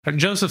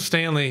Joseph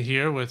Stanley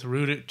here with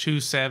Rooted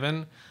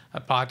 2-7,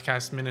 a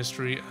podcast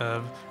ministry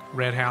of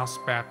Red House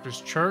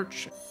Baptist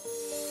Church.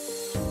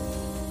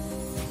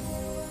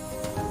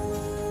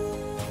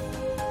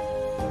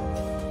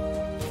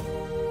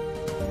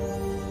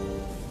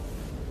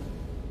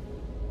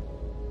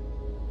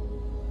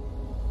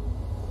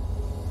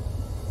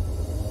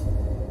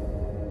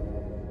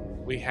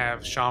 We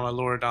have Shama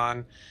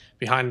Loredon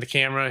behind the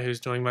camera who's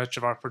doing much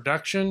of our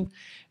production,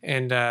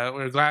 and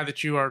we're glad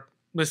that you are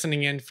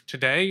listening in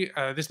today.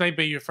 This may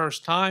be your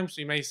first time, so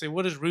you may say,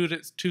 what does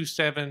Rooted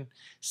 2-7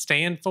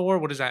 stand for?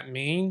 What does that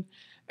mean?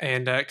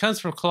 And it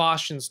comes from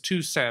Colossians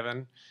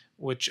 2:7,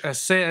 which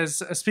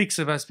speaks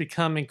of us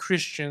becoming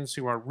Christians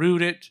who are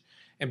rooted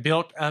and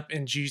built up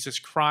in Jesus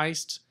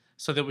Christ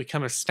so that we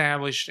become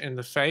established in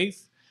the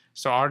faith.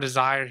 So our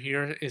desire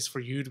here is for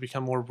you to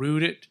become more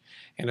rooted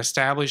and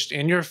established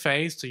in your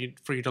faith,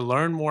 for you to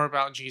learn more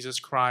about Jesus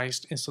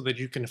Christ, and so that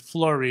you can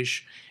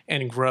flourish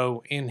and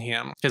grow in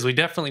Him. Because we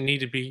definitely need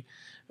to be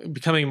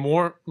becoming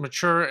more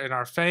mature in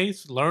our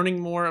faith, learning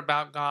more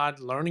about God,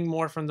 learning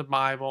more from the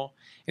Bible,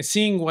 and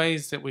seeing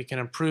ways that we can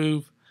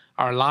improve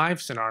our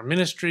lives and our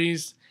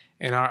ministries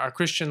and our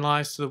Christian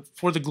lives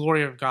for the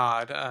glory of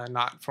God,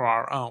 not for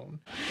our own.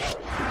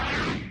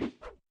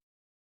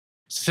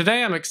 So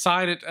today I'm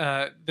excited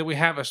that we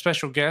have a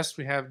special guest.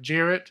 We have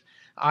Jarrett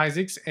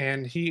Isaacs,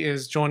 and he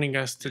is joining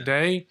us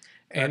today.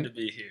 Glad to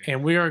be here.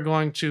 And we are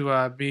going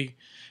to be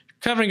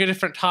covering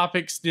different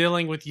topics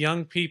dealing with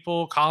young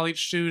people,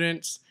 college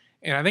students,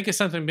 and I think it's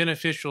something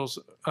beneficial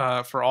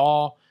for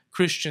all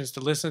Christians to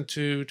listen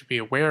to be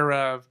aware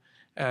of,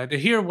 to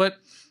hear what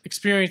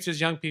experiences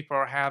young people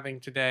are having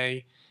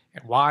today,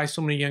 and why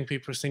so many young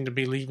people seem to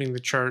be leaving the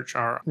church,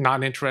 are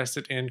not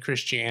interested in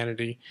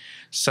Christianity.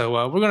 So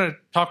we're going to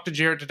talk to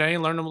Jarrett today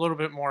and learn a little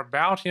bit more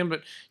about him.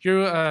 But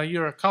you're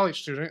a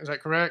college student, is that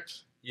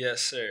correct?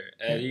 Yes, sir,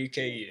 at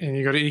EKU. And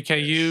you go to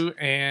EKU, Yes.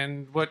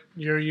 And what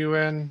year are you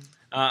in?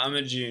 I'm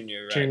a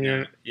junior right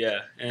now. Yeah,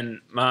 and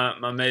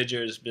my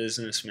major is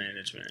business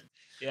management.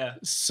 Yeah.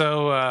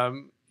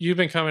 So you've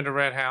been coming to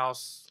Red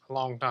House a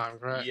long time,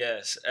 correct?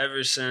 Yes,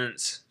 ever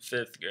since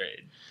 5th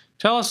grade.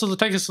 Take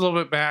us a little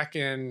bit back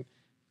and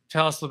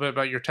tell us a little bit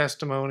about your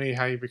testimony,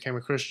 how you became a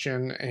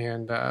Christian,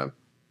 and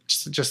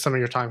just some of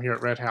your time here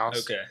at Red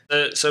House.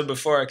 Okay. So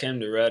before I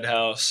came to Red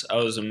House, I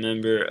was a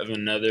member of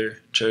another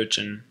church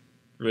in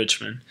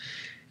Richmond,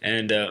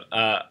 and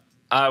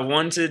I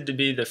wanted to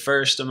be the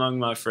first among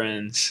my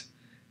friends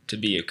to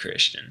be a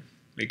Christian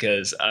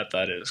because I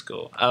thought it was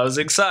cool. I was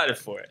excited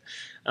for it.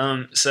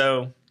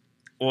 Also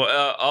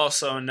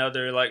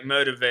another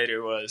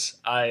motivator was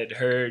I had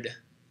heard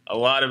a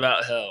lot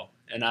about hell,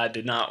 and I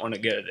did not want to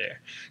go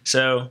there.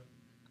 So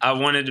I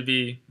wanted to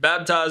be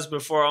baptized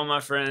before all my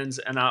friends,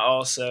 and I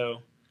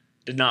also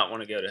did not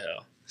want to go to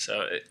hell.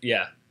 So,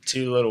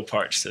 two little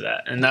parts to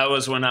that. And that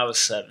was when I was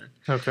 7.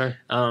 Okay.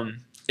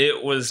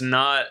 It was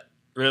not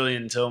really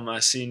until my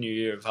senior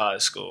year of high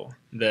school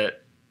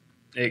that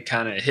it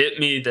kind of hit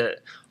me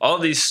that all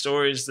these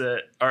stories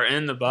that are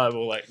in the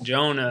Bible, like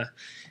Jonah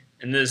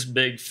and this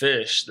big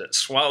fish that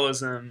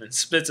swallows them and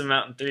spits them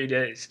out in 3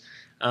 days,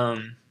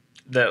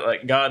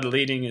 that God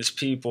leading his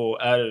people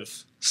out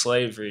of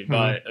slavery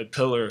by a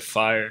pillar of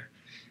fire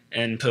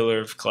and pillar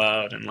of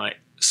cloud, and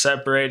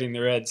separating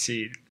the Red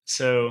Sea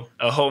so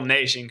a whole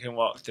nation can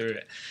walk through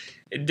it.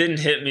 It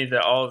didn't hit me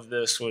that all of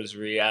this was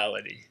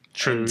reality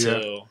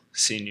until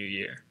senior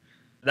year.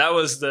 That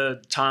was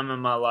the time in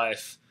my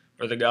life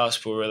where the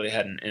gospel really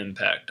had an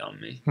impact on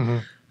me.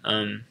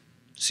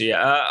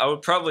 I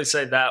would probably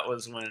say that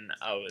was when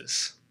I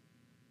was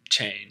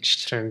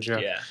changed.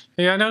 Yeah,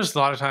 I noticed a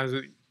lot of times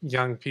that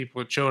young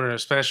people, children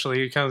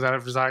especially, it comes out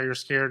of desire. You're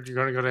scared you're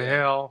going to go to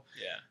hell.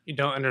 Yeah. You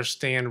don't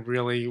understand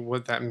really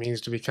what that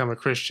means to become a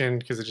Christian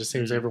because it just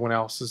seems everyone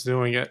else is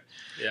doing it.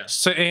 Yeah.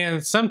 So,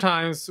 and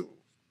sometimes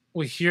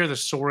we hear the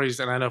stories,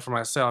 and I know for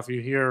myself,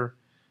 you hear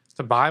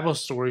the Bible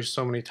stories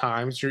so many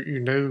times. You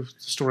knew the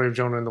story of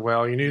Jonah in the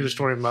well. You knew the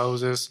story of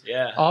Moses.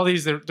 Yeah. All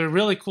these, they're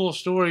really cool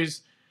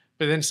stories,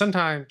 but then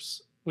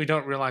sometimes we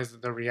don't realize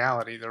that they're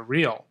reality. They're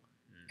real.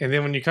 And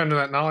then when you come to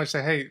that knowledge,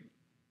 say, hey,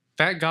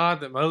 that God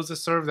that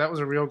Moses served, that was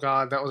a real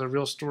God. That was a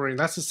real story. And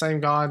that's the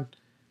same God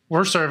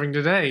we're serving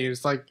today.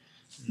 It's like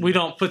we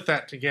don't put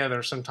that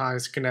together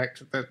sometimes,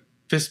 connect that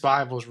this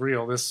Bible is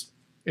real. This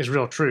is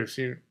real truth.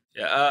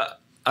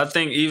 I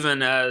think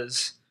even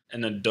as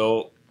an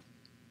adult,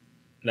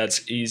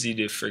 that's easy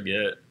to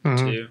forget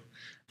too.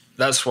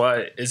 That's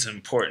why it's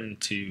important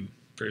to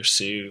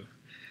pursue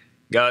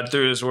God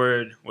through His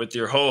Word with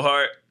your whole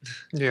heart.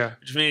 Yeah.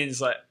 Which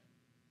means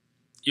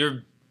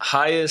your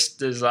highest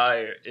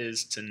desire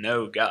is to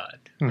know God,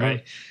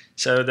 right?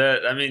 So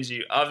that means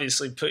you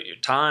obviously put your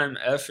time,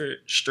 effort,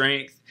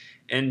 strength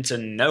into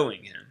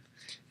knowing Him.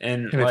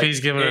 And if He's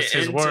given us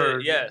His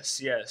Word.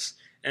 Yes.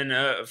 And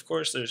of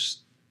course,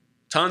 there's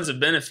tons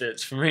of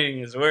benefits from reading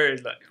His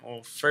Word.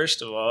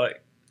 First of all,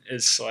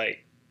 it's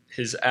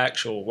His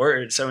actual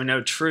Word, so we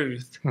know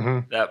truth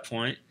at that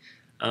point.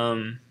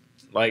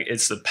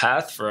 It's the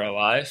path for our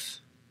life.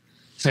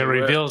 It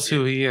reveals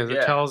who he is. It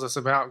Yeah. tells us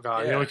about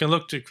God. Yeah. We can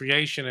look to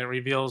creation. It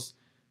reveals,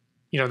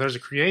 there's a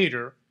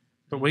creator,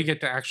 but we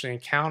get to actually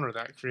encounter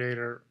that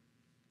creator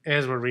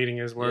as we're reading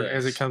his word,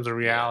 as it comes to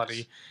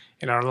reality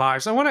in our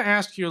lives. I want to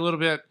ask you a little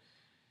bit.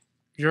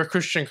 You're a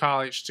Christian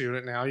college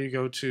student now. You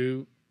go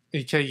to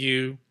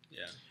EKU.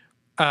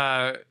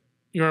 Yeah.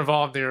 You're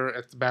involved there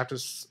at the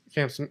Baptist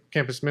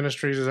Campus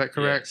Ministries. Is that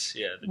correct?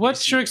 Yes. Yeah.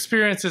 What's your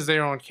experiences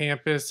there on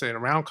campus and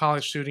around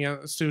college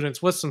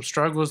students? What's some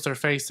struggles they're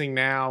facing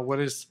now? What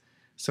is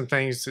some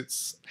things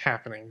that's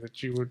happening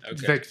that you would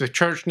think the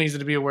church needs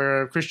to be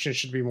aware of? Christians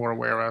should be more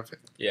aware of it.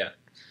 Yeah.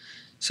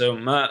 So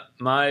my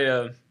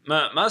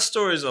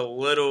story is a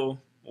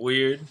little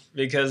weird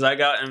because I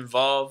got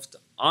involved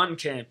on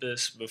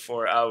campus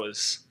before I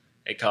was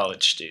a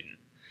college student.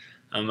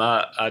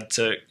 I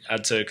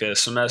took a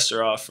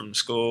semester off from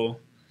school,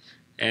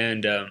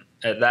 and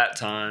at that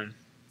time,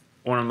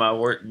 one of my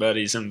work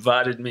buddies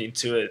invited me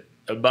to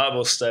a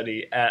Bible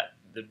study at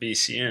the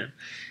BCM,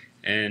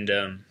 and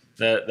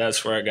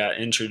that's where I got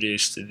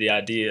introduced to the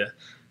idea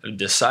of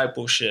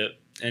discipleship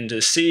and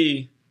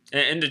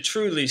to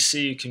truly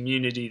see a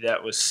community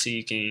that was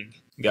seeking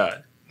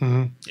God.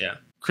 Mm-hmm. Yeah.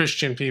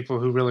 Christian people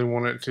who really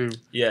wanted to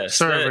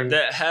serve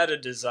that had a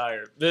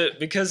desire.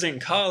 Because in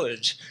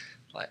college,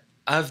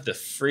 I have the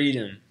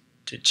freedom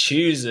to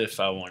choose if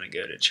I want to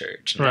go to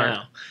church. Right.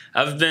 Now,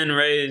 I've been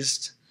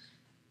raised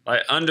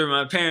under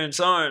my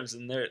parents' arms,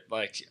 and they're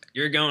like,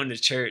 "You're going to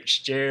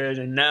church, Jared."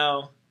 And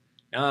now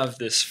I have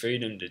this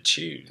freedom to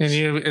choose. And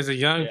you, as a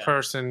young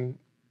person,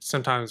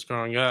 sometimes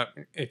growing up,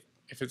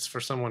 if it's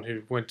for someone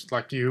who went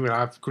like you and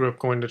I grew up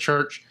going to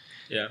church,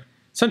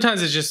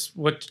 sometimes it's just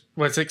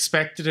what's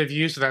expected of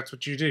you, so that's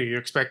what you do. You're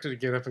expected to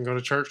get up and go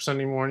to church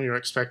Sunday morning. You're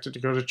expected to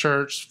go to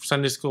church,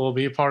 Sunday school,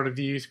 be a part of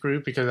the youth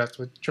group because that's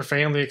what your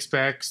family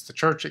expects, the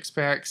church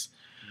expects.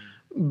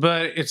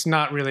 But it's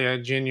not really a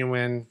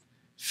genuine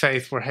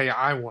faith where, hey,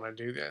 I want to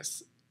do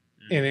this.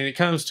 And then it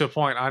comes to a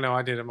point, I know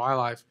I did in my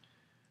life,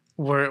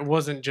 where it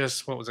wasn't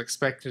just what was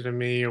expected of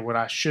me or what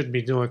I should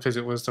be doing because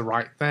it was the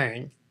right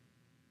thing.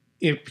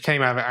 It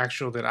became out of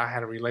actual that I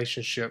had a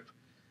relationship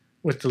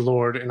with the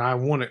Lord, and I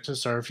wanted to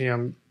serve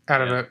Him out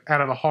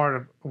of a heart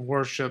of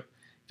worship,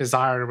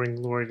 desire to bring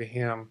glory to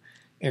Him,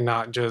 and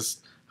not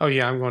just, oh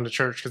yeah, I'm going to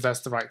church because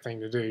that's the right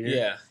thing to do.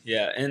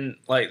 Yeah, and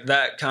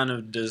that kind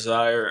of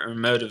desire or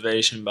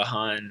motivation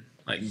behind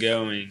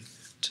going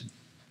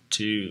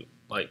to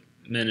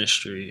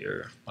ministry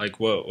or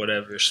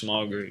whatever,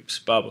 small groups,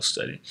 Bible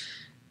study,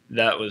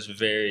 that was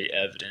very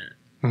evident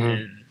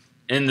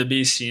in the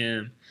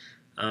BCM.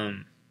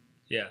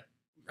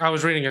 I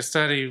was reading a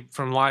study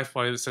from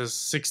Lifeway that says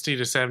 60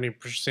 to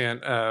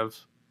 70% of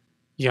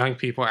young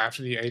people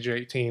after the age of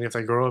 18, if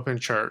they grow up in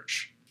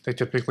church, they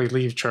typically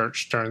leave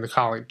church during the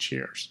college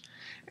years.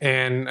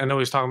 And I know he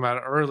was talking about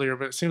it earlier,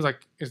 but it seems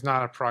like it's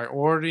not a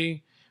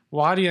priority.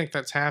 Why do you think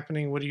that's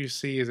happening? What do you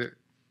see? Is it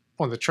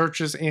on the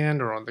church's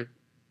end or on the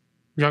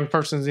young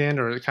person's end,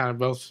 or is it kind of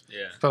both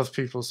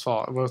people's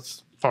fault,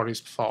 both parties'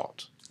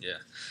 fault? Yeah.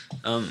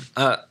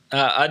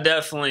 I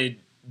definitely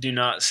do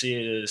not see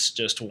it as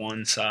just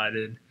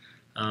one-sided.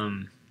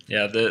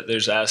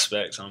 There's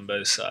aspects on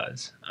both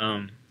sides.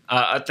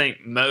 I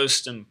think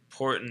most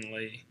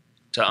importantly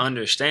to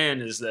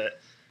understand is that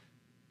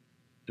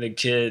the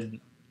kid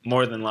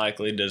more than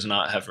likely does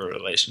not have a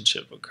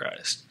relationship with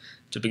Christ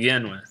to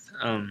begin with.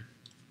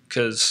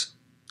 Because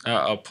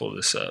I'll pull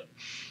this up.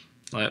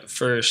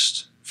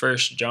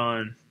 First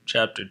John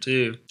chapter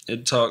 2,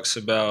 it talks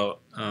about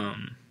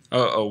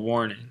a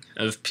warning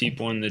of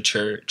people in the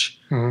church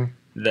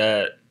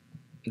that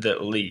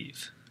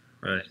leave,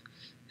 right?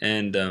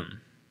 And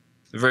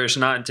verse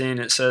 19,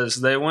 it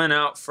says, "They went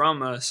out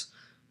from us,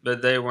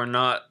 but they were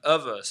not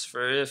of us.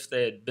 For if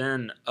they had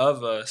been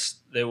of us,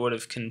 they would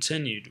have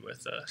continued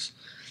with us."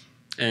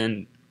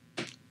 And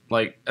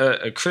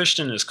a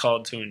Christian is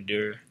called to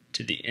endure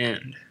to the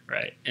end,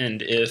 right?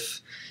 And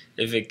if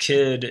a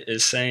kid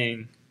is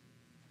saying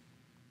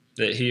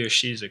that he or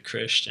she's a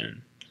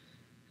Christian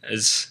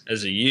as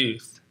a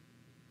youth,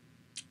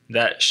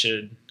 that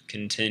should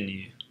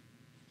continue.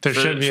 There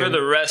should be for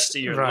the rest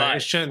of your life.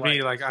 It shouldn't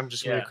be I'm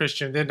just going to be a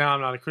Christian. Then now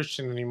I'm not a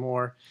Christian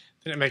anymore.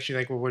 Then it makes you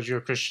think, well, was you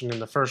a Christian in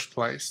the first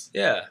place?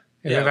 Yeah.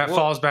 And then that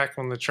falls back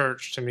on the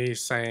church to me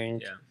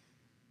saying,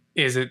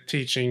 is it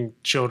teaching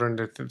children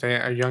that they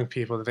are young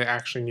people that they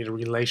actually need a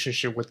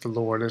relationship with the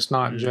Lord? It's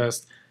not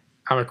just,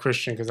 I'm a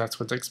Christian because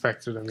that's what's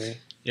expected of me.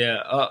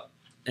 Yeah.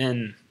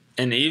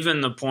 And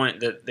even the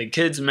point that the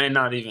kids may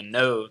not even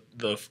know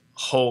the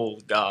whole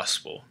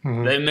gospel.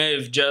 They may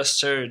have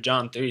just heard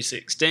John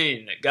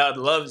 3:16 that God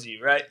loves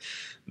you, right?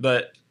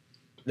 But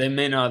they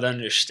may not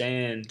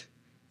understand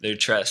their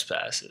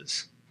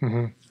trespasses,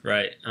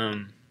 right?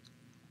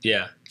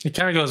 It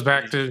kind of goes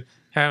back to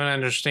having an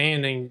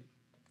understanding,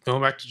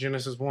 going back to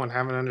Genesis 1,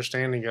 having an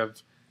understanding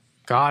of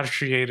God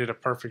created a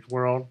perfect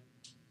world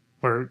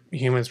where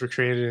humans were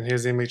created in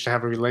His image to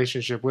have a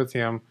relationship with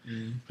Him.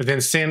 But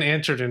then sin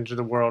entered into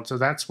the world. So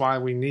that's why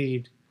we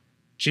need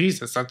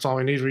Jesus. That's all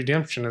we need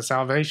redemption and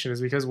salvation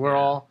is because we're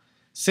all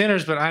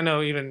sinners. But I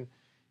know even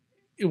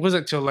it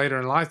wasn't until later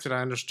in life that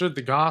I understood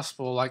the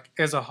gospel. Like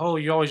as a whole,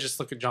 you always just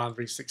look at John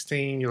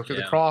 3:16, you look at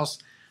the cross.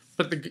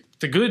 But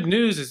the good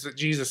news is that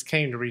Jesus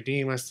came to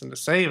redeem us and to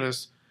save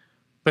us.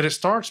 But it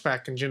starts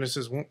back in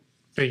Genesis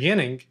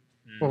beginning,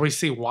 where we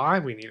see why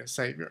we need a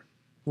Savior.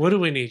 What do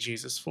we need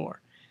Jesus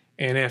for?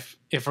 And if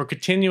we're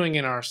continuing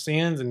in our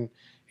sins, and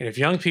if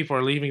young people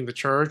are leaving the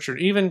church, or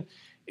even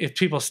if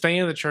people stay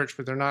in the church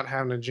but they're not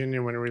having a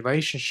genuine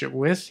relationship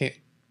with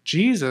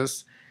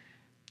Jesus,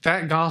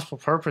 that gospel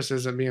purpose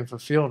isn't being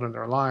fulfilled in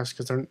their lives,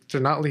 because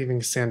they're not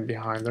leaving sin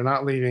behind. They're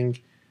not leaving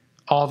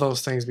all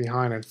those things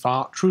behind and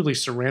truly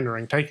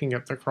surrendering, taking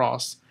up the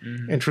cross,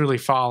 and truly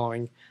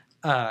following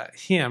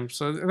him.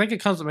 So I think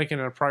it comes to making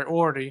it a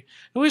priority.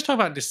 And we just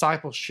talked about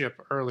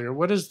discipleship earlier.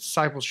 What does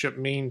discipleship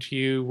mean to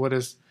you?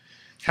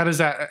 How has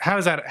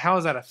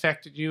that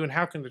affected you, and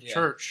how can the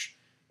church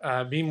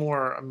be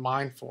more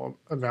mindful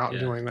about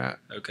doing that?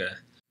 Okay.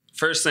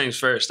 First things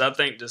first, I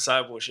think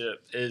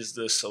discipleship is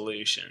the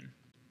solution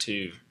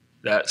to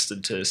that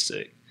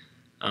statistic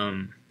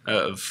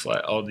of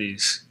like all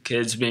these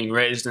kids being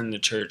raised in the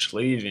church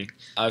leaving.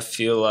 I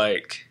feel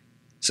like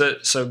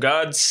so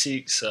God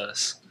seeks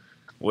us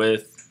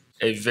with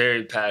a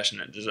very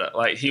passionate desire.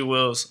 Like he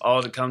wills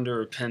all to come to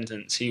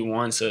repentance. He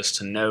wants us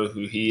to know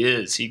who he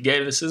is. He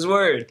gave us his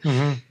word.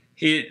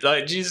 He,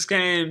 like, Jesus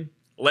came,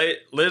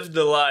 lived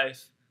the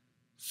life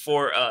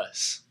for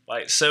us,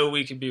 like, so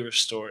we could be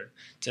restored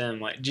to him.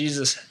 Like,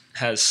 Jesus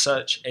has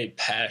such a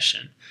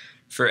passion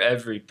for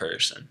every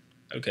person.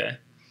 Okay.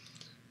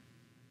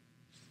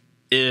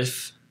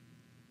 If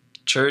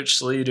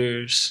church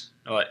leaders,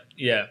 like,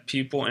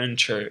 people in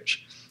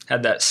church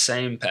had that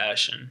same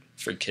passion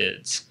for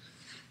kids,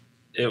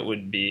 it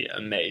would be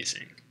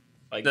amazing.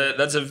 Like,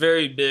 that's a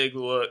very big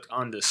look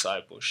on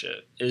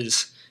discipleship,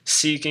 is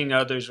seeking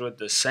others with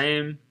the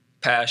same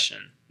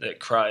passion that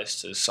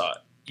Christ has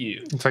sought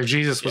you. It's like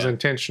Jesus was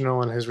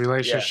intentional in his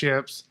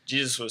relationships.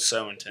 Jesus was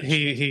so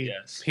intentional.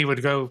 He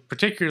would go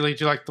particularly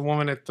to, like, the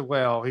woman at the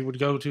well. He would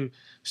go to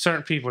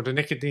certain people, to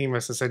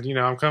Nicodemus, and said,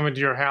 I'm coming to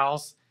your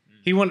house.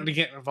 He wanted to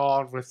get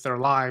involved with their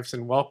lives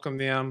and welcome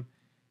them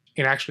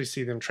and actually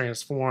see them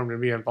transformed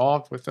and be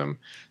involved with them.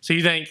 So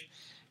you think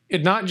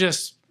it not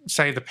just,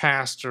 say, the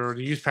pastor or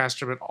the youth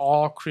pastor, but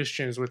all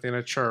Christians within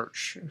a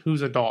church,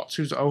 who's adults,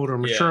 who's older,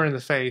 mature in the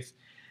faith,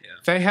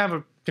 they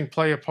can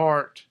play a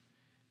part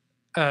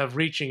of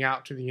reaching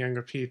out to the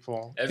younger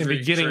people and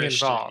be getting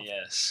Christian, involved.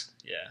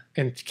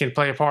 And can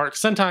play a part.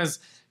 Sometimes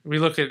we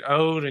look at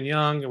old and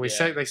young, and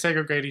they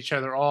segregate each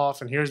other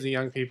off, and here's the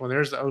young people, and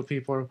there's the old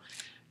people,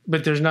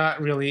 but there's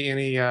not really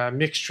any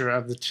mixture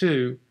of the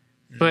two.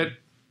 But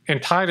in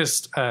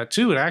Titus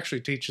 2, it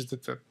actually teaches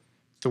that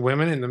the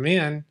women and the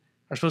men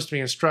are supposed to be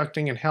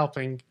instructing and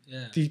helping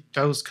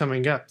those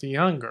coming up, the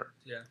younger,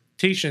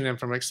 teaching them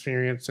from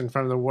experience and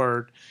from the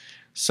word.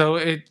 So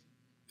it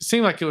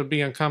seemed like it would be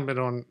incumbent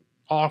on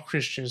all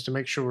Christians to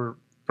make sure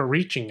we're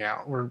reaching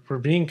out, we're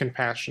being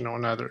compassionate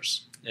on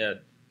others. Yeah,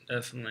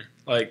 definitely.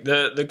 Like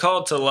the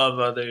call to love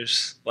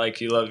others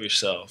like you love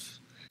yourself.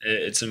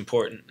 It's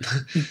important.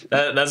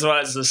 That's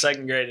why it's the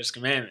second greatest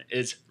commandment.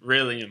 It's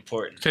really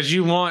important. Because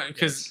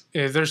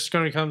there's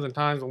going to come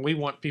times when we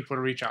want people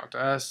to reach out to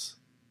us.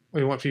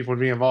 We want people to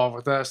be involved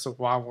with us, so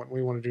why wouldn't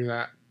we want to do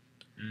that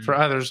for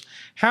others?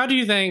 How do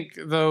you think,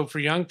 though, for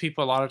young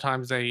people, a lot of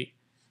times they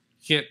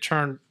get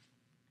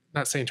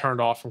not saying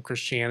turned off from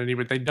Christianity,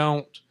 but they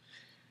don't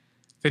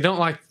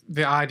like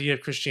the idea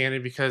of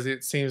Christianity because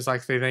it seems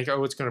like they think,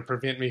 it's going to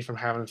prevent me from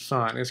having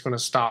fun. It's going to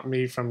stop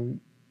me from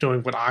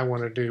doing what I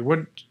want to do.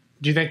 What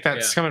do you think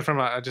that's coming from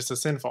just a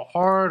sinful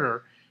heart,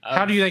 or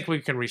how do you think we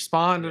can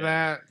respond to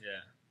that?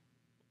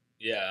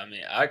 I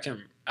mean, I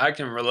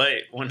can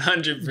relate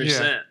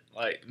 100%.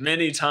 Like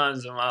many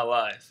times in my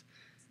life,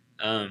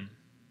 I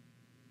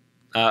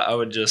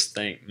would just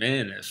think,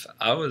 man, if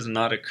I was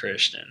not a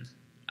Christian,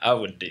 I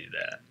would do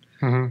that.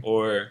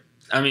 Or,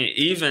 I mean,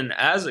 even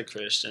as a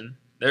Christian,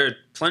 there are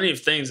plenty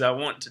of things I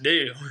want to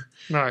do,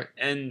 right?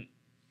 And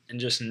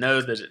just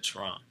know that it's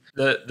wrong.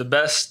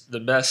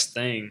 The best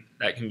thing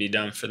that can be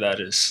done for that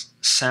is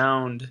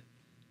sound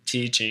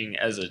teaching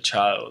as a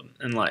child,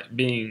 and like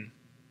being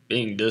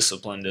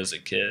disciplined as a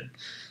kid.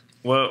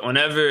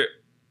 Whenever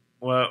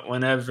I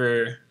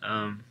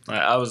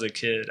was a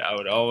kid, I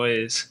would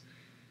always,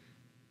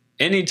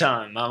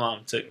 anytime my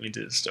mom took me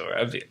to the store,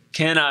 I'd be,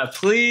 can I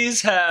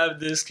please have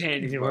this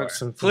candy bar?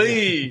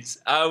 Please.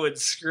 I would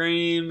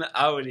scream.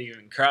 I would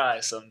even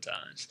cry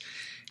sometimes,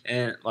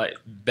 and like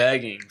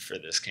begging for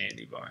this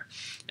candy bar.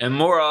 And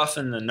more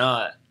often than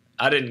not,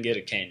 I didn't get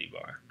a candy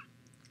bar.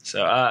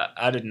 So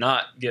I did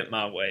not get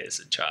my way as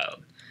a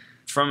child.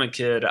 From a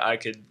kid,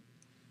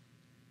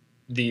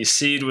 the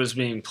seed was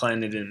being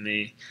planted in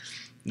me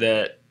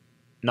that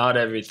not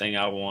everything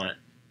I want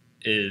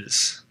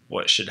is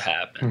what should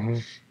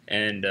happen.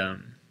 And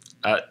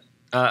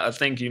I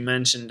think you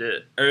mentioned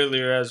it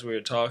earlier as we were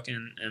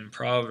talking in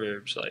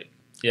Proverbs. Like,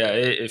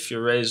 if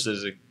you're raised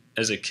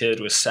as a kid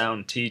with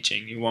sound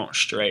teaching, you won't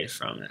stray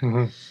from it.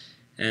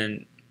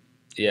 And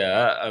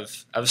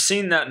I've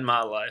seen that in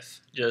my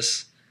life.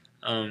 Just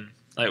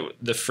like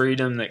the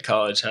freedom that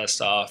college has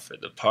to offer,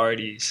 the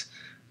parties,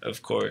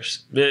 of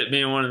course,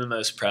 being one of the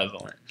most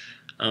prevalent.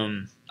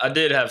 I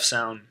did have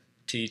sound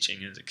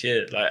teaching as a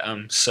kid. Like,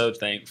 I'm so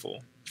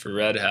thankful for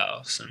Red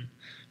House and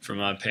for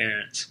my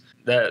parents.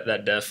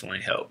 That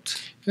definitely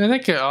helped. And I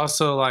think it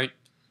also, like,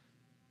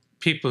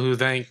 people who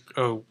think,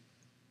 oh,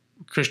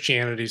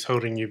 Christianity's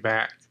holding you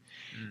back.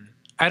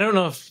 I don't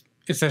know if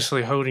it's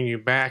necessarily holding you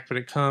back, but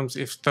it comes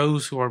if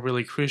those who are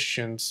really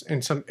Christians,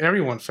 and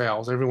everyone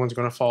fails. Everyone's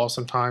going to fall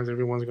sometimes.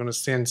 Everyone's going to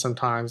sin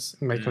sometimes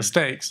and make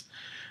mistakes.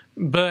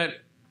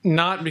 But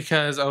not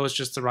because, oh, it's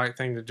just the right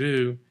thing to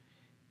do.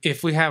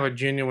 If we have a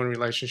genuine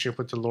relationship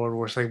with the Lord,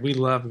 we're saying we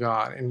love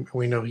God and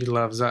we know He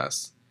loves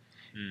us.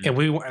 And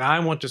I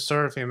want to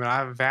serve Him, and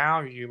I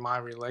value my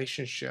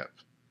relationship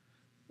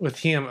with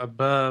Him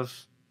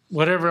above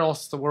whatever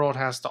else the world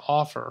has to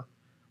offer.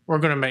 We're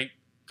going to make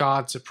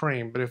God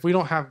supreme. But if we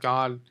don't have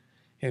God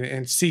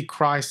and see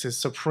Christ as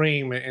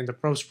supreme and the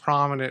most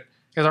prominent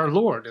as our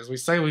Lord, as we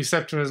say, we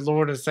accept Him as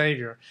Lord and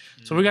Savior.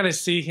 So we got to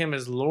see Him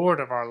as Lord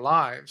of our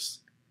lives.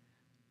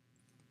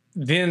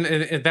 Then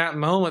at that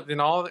moment,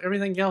 then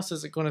everything else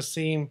is going to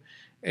seem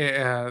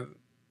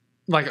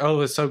like,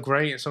 oh, it's so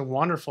great and so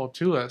wonderful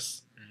to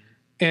us.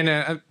 And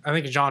I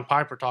think John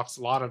Piper talks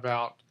a lot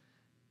about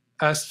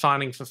us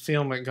finding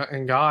fulfillment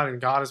in God,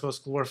 and God is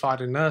most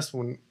glorified in us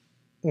when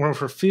we're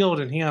fulfilled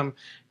in Him.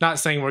 Not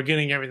saying we're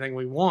getting everything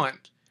we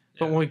want,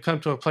 but when we come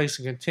to a place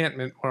of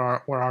contentment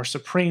where our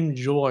supreme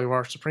joy, where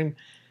our supreme,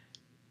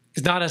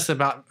 it's not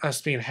about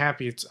us being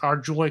happy. It's our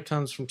joy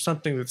comes from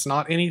something that's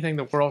not anything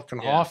the world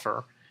can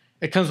offer.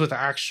 It comes with the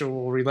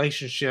actual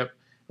relationship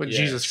with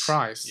Jesus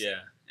Christ. Yeah,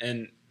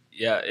 and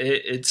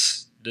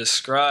it's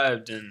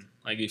described in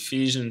like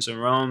Ephesians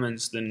and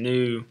Romans, the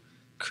new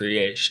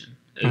creation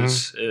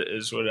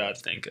is what I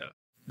think of.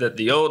 That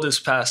the old has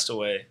passed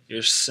away.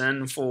 Your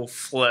sinful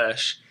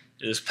flesh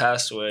is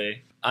passed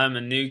away. I'm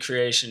a new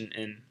creation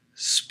in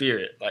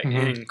spirit. Like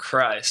in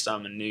Christ,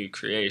 I'm a new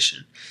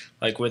creation.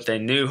 Like with a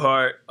new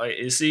heart. Like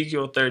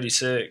Ezekiel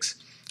 36,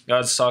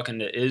 God's talking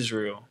to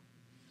Israel,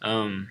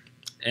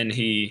 and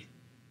He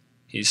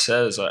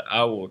says, like,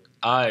 I will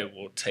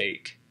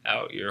take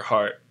out your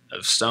heart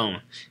of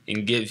stone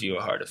and give you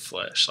a heart of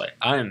flesh. Like,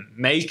 I am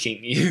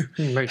making you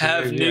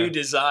have new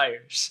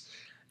desires,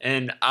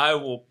 and I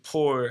will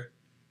pour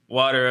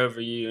water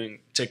over you and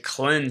to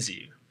cleanse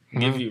you,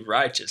 give you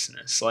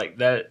righteousness. Like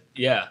that,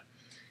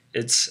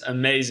 it's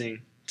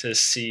amazing to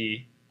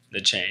see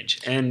the change.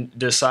 And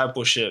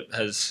discipleship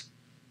has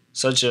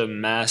such a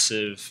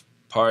massive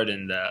part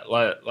in that.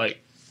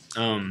 Like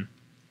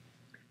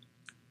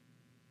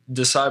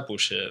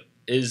discipleship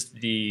is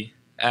the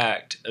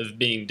act of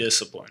being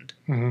disciplined,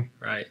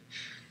 right?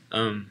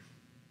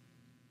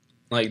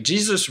 Like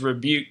Jesus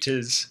rebuked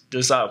His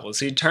disciples.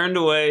 He turned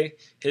away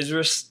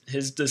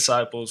his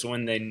disciples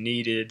when they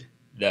needed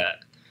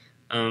that.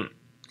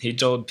 He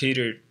told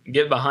Peter,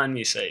 "Get behind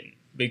me, Satan,"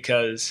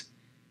 because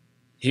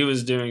he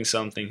was doing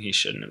something he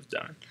shouldn't have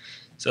done.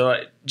 So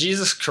like,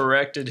 Jesus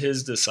corrected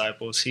His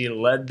disciples. He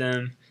led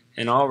them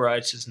in all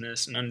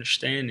righteousness and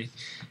understanding.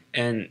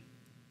 And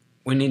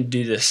we need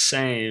to do the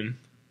same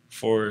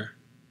for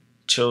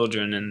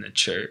children in the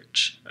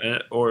church,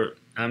 or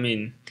I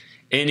mean,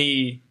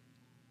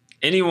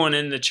 anyone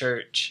in the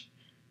church.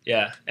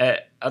 Yeah,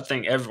 I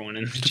think everyone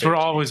in the church. We're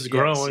always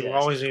growing. Yes. We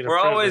always need. We're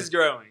always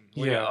growing.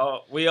 Yeah,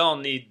 we all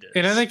need this.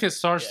 And I think it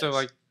starts to,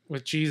 like,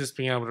 with Jesus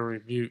being able to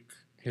rebuke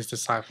His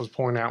disciples,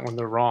 point out when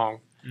they're wrong.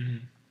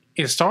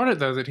 It started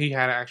though that He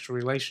had an actual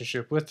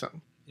relationship with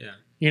them. Yeah.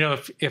 You know,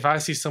 if I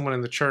see someone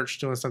in the church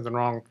doing something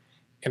wrong,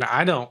 and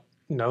I don't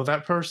know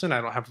that person, I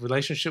don't have a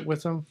relationship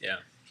with them. Yeah.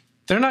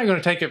 They're not going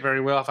to take it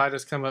very well if I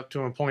just come up to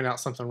them and point out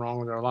something wrong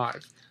with their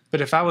life.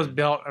 But if I was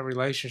built a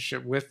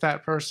relationship with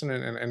that person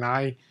and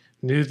I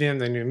knew them,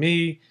 they knew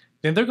me,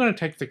 then they're going to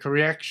take the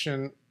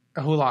correction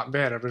a whole lot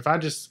better. But if I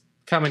just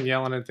come and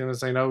yelling at them and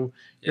say, "No,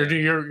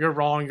 you're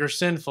wrong, you're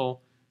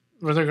sinful,"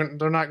 well,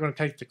 they're not going to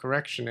take the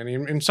correction.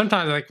 And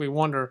sometimes I think we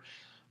wonder,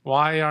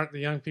 why aren't the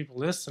young people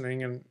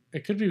listening? And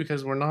it could be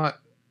because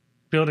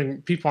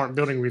people aren't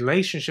building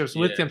relationships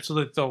with them so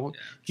that they'll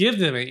give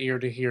them an ear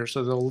to hear,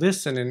 so they'll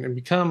listen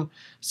and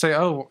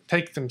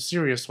take them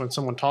serious when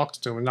someone talks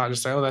to them, and not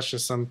just say, "Oh, that's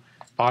just some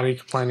body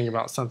complaining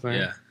about something."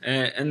 Yeah,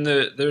 and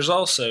there's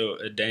also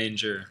a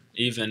danger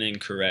even in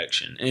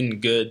correction.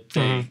 In good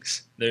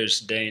things, there's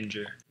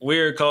danger. We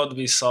are called to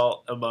be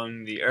salt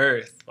among the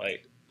earth.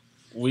 Like,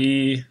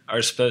 we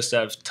are supposed to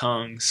have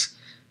tongues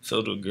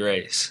filled with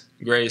grace,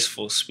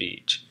 graceful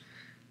speech,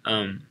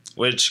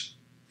 which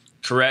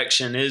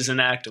correction is an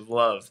act of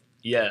love,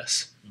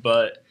 yes,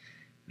 but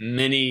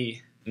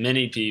many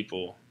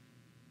people,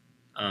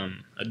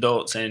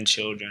 adults and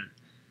children,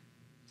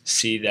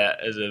 see that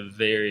as a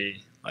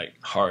very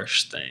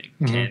harsh thing.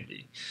 Can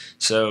be.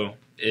 So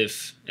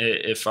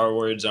if our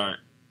words aren't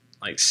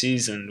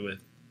seasoned with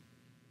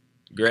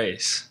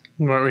grace,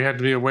 well, we have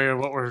to be aware of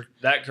what we're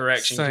that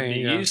correction saying,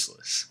 can be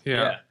useless.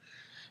 Yeah.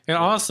 And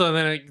also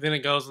then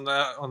it goes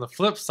on the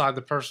flip side,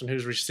 the person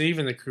who's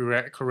receiving the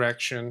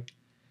correction,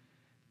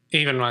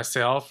 even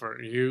myself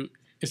or you,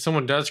 if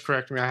someone does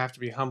correct me, I have to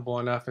be humble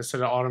enough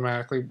instead of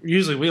automatically.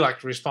 Usually, we like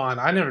to respond,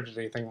 "I never did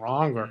anything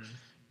wrong," or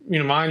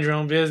mind your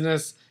own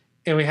business.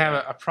 And we have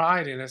a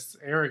pride in us,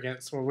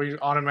 arrogance, where we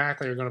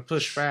automatically are going to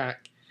push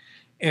back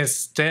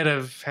instead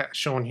of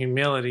showing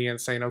humility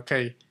and saying,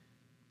 "Okay,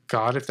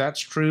 God, if that's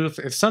true,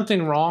 if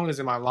something wrong is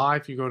in my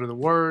life, you go to the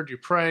Word, you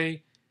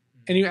pray,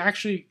 and you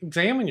actually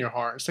examine your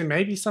heart and say,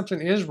 maybe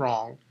something is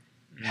wrong."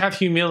 Have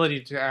humility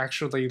to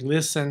actually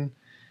listen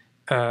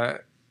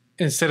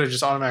instead of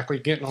just automatically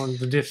getting on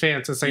the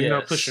defense and saying,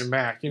 no, pushing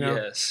back,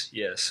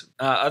 Yes.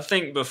 I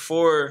think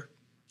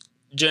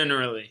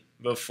generally,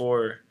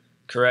 before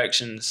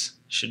corrections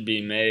should be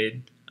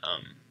made,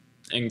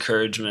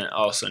 encouragement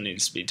also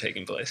needs to be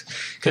taking place.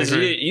 Because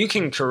you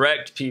can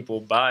correct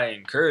people by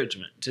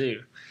encouragement,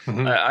 too.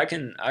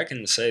 Mm-hmm. I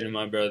can say to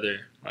my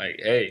brother,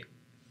 like, hey,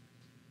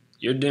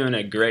 you're doing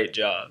a great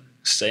job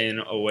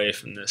staying away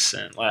from this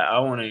sin. Like, I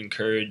want to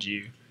encourage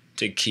you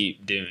to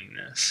keep doing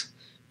this.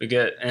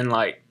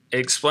 And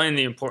explain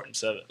the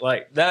importance of it.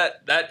 Like,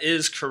 that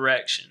is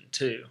correction,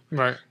 too.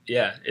 Right.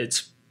 Yeah,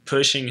 it's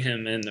pushing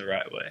him in the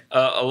right way.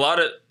 A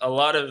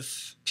lot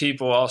of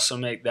people also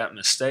make that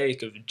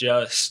mistake of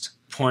just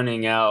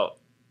pointing out,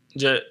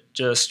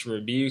 just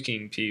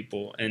rebuking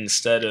people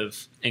instead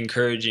of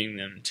encouraging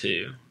them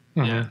too.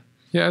 Mm-hmm.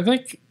 Yeah, I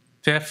think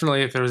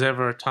definitely if there was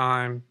ever a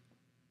time,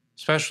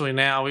 especially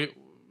now,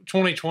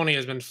 2020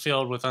 has been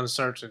filled with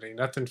uncertainty.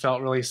 Nothing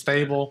felt really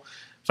stable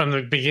from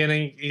the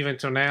beginning, even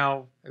till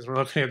now, as we're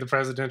looking at the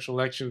presidential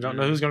election. You don't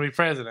know who's going to be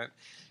president.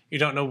 You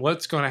don't know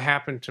what's going to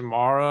happen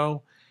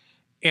tomorrow.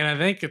 And I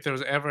think if there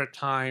was ever a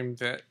time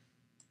that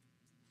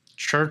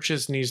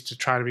churches needs to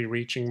try to be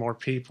reaching more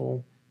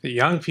people, that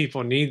young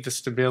people need the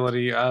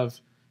stability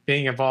of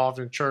being involved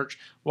in church.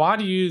 Why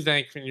do you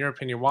think, in your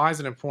opinion, why is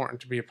it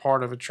important to be a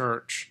part of a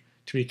church,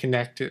 to be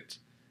connected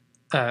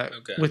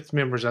with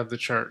members of the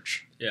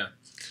church? Yeah.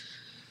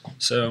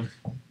 So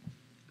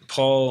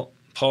Paul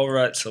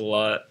writes a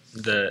lot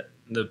that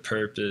the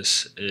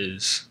purpose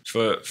is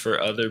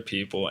for other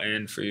people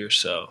and for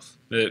yourself,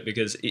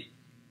 because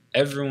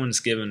everyone's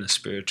given a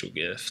spiritual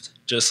gift.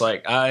 Just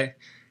like I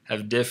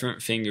have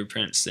different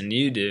fingerprints than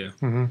you do.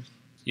 Mm-hmm.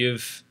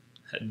 You've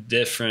a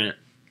different,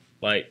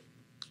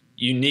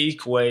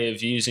 unique way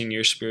of using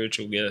your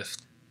spiritual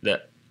gift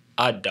that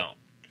I don't,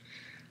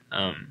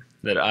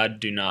 that I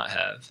do not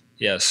have.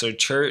 Yeah, so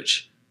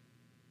church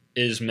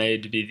is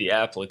made to be the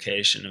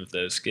application of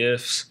those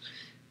gifts,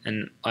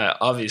 and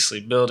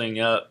obviously building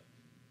up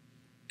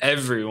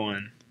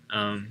everyone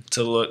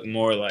to look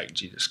more like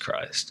Jesus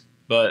Christ.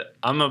 But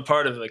I'm a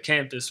part of a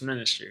campus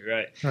ministry,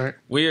 right? Right.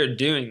 We are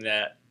doing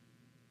that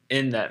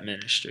in that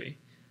ministry,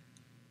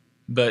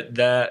 but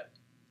that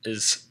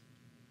is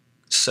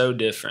so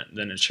different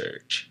than a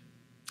church.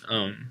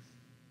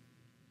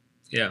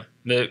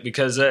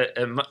 Because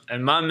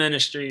in my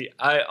ministry,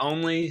 I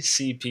only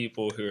see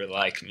people who are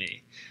like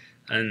me.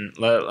 And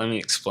let me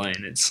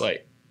explain. It's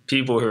like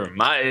people who are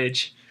my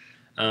age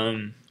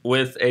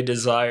with a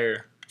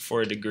desire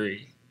for a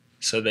degree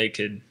so they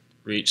could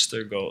reach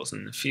their goals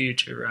in the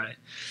future, right?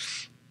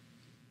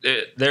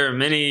 There are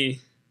many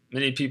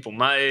people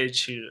my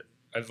age who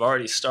have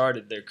already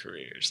started their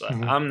careers.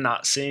 Mm-hmm. I'm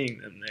not seeing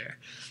them there.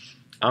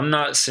 I'm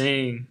not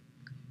seeing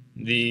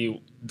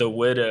the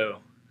widow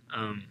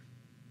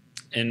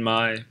in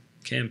my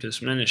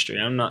campus ministry.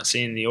 I'm not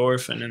seeing the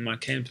orphan in my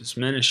campus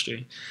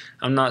ministry.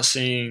 I'm not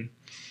seeing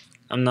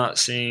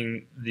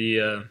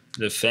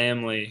the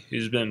family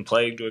who's been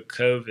plagued with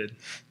COVID.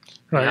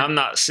 Right. I'm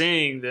not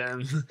seeing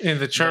them in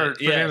the church.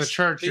 But in the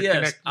church, you're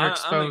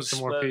exposed to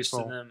more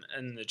people. To them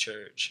in the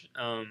church.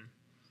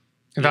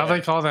 And I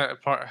think all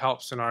that part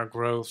helps in our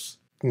growth.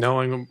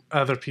 Knowing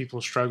other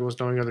people's struggles,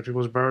 knowing other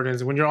people's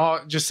burdens. And when you're all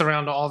just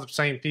surrounded all the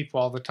same people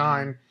all the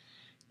time,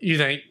 you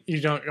think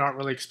you aren't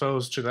really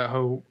exposed to that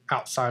whole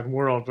outside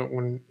world. But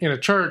when in a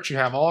church, you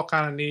have all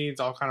kind of needs,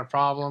 all kind of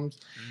problems.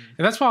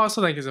 And that's why I also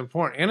think is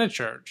important in a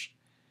church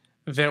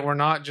that we're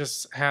not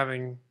just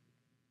having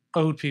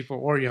old people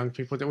or young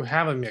people, that we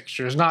have a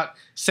mixture. It's not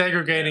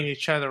segregating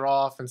each other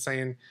off and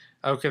saying,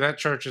 okay, that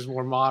church is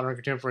more modern,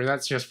 contemporary.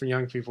 That's just for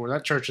young people. Or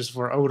that church is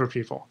for older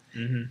people.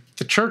 Mm-hmm.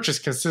 The churches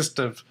consist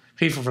of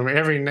people from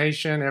every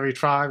nation, every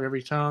tribe,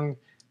 every tongue.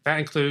 That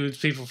includes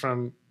people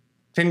from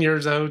 10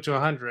 years old to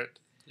 100.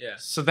 Yeah.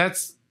 So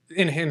that's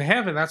in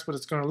heaven. That's what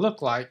it's going to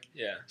look like.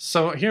 Yeah.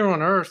 So here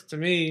on earth, to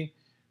me,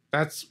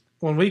 that's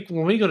when we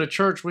go to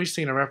church, we've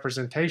seen a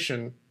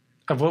representation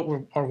of what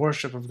our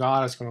worship of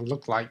God is going to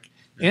look like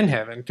in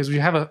heaven, because we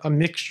have a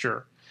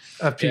mixture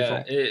of people.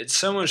 Yeah, it's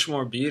so much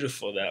more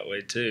beautiful that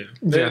way too.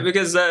 Yeah.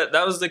 Because that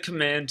was the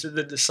command to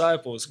the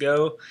disciples: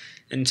 go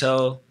and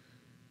tell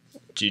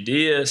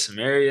Judea,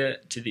 Samaria,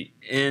 to the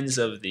ends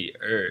of the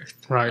earth.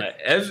 Right.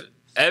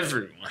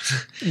 Everyone.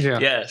 Yeah.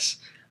 Yes.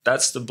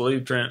 That's the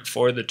blueprint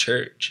for the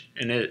church.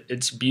 And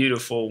it's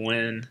beautiful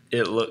when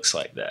it looks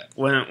like that.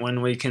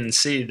 When we can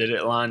see that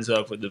it lines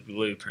up with the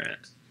blueprint.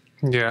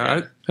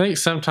 Yeah. I think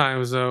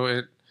sometimes,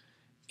 though,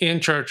 in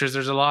churches,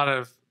 there's a lot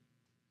of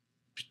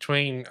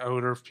between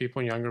older people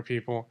and younger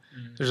people.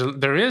 Mhm.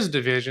 There is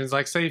divisions,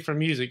 like say for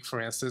music, for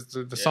instance,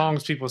 the Yeah.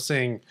 songs people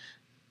sing.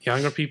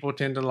 Younger people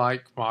tend to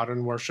like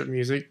modern worship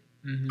music.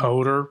 Mhm.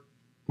 Older,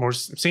 more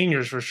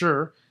seniors for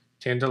sure,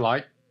 tend to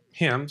like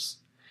hymns.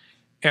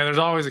 And there's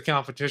always a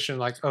competition,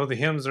 like, oh, the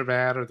hymns are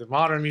bad or the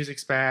modern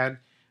music's bad.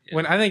 Yeah.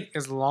 When I think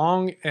as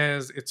long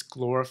as it's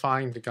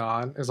glorifying to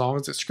God, as long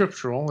as it's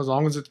scriptural, as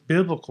long as it's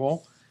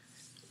biblical,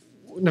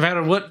 no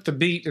matter what the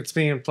beat it's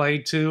being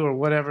played to or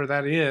whatever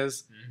that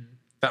is, Mhm.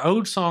 the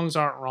old songs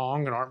aren't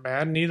wrong and aren't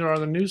bad. Neither are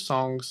the new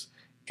songs.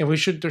 And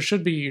there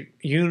should be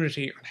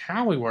unity on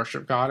how we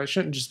worship God. It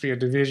shouldn't just be a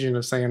division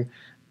of saying,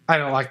 I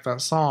don't like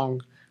that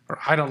song, or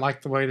I don't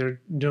like the way they're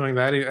doing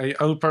that. A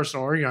old person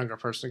or a younger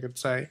person could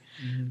say,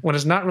 Mhm. when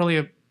it's not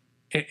really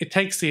it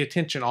takes the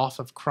attention off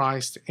of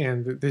Christ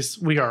and this.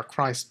 We are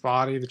Christ's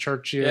body. The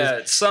church is. Yeah,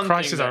 it's something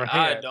Christ is that our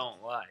I head.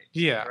 don't like.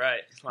 Yeah.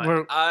 Right. Like,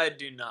 We're- I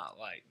do not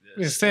like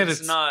this. Instead,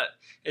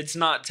 it's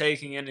not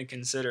taking into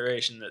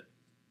consideration that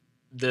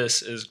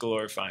this is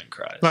glorifying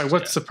Christ. Right.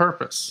 What's the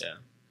purpose? Yeah.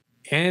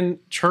 In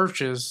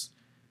churches,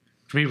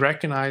 to be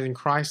recognizing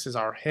Christ as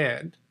our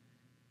head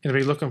and to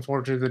be looking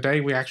forward to the day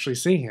we actually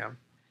see him.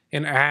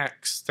 In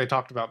Acts, they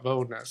talked about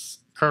boldness,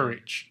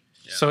 courage.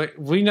 Yeah. So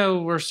we know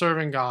we're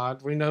serving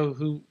God. We know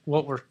the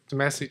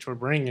message we're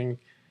bringing,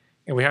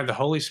 and we have the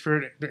Holy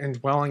Spirit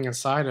indwelling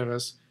inside of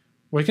us.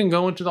 We can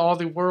go into all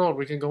the world.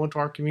 We can go into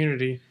our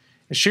community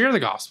and share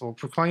the gospel,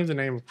 proclaim the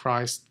name of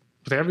Christ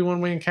with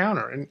everyone we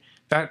encounter. And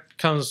that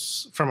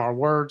comes from our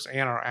words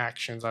and our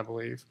actions, I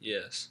believe.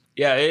 Yes.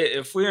 Yeah,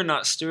 if we are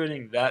not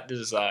stewarding that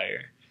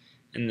desire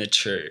in the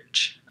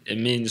church, it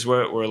means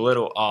we're a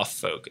little off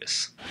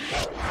focus.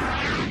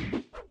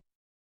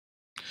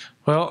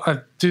 Well, I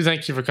do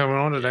thank you for coming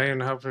on today,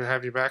 and I hope to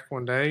have you back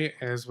one day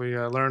as we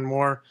learn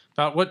more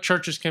about what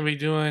churches can be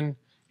doing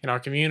in our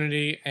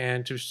community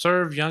and to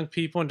serve young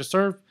people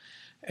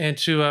and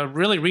to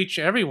really reach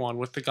everyone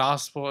with the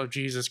gospel of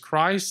Jesus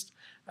Christ.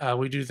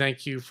 We do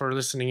thank you for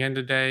listening in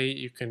today.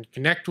 You can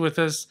connect with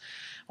us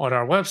on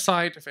our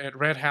website at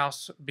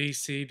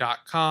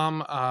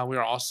redhousebc.com. We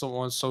are also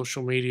on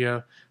social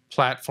media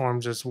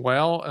platforms as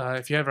well.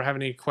 If you ever have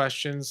any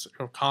questions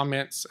or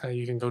comments,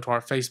 you can go to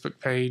our Facebook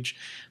page,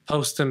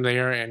 post them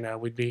there,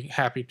 and we'd be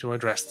happy to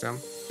address them.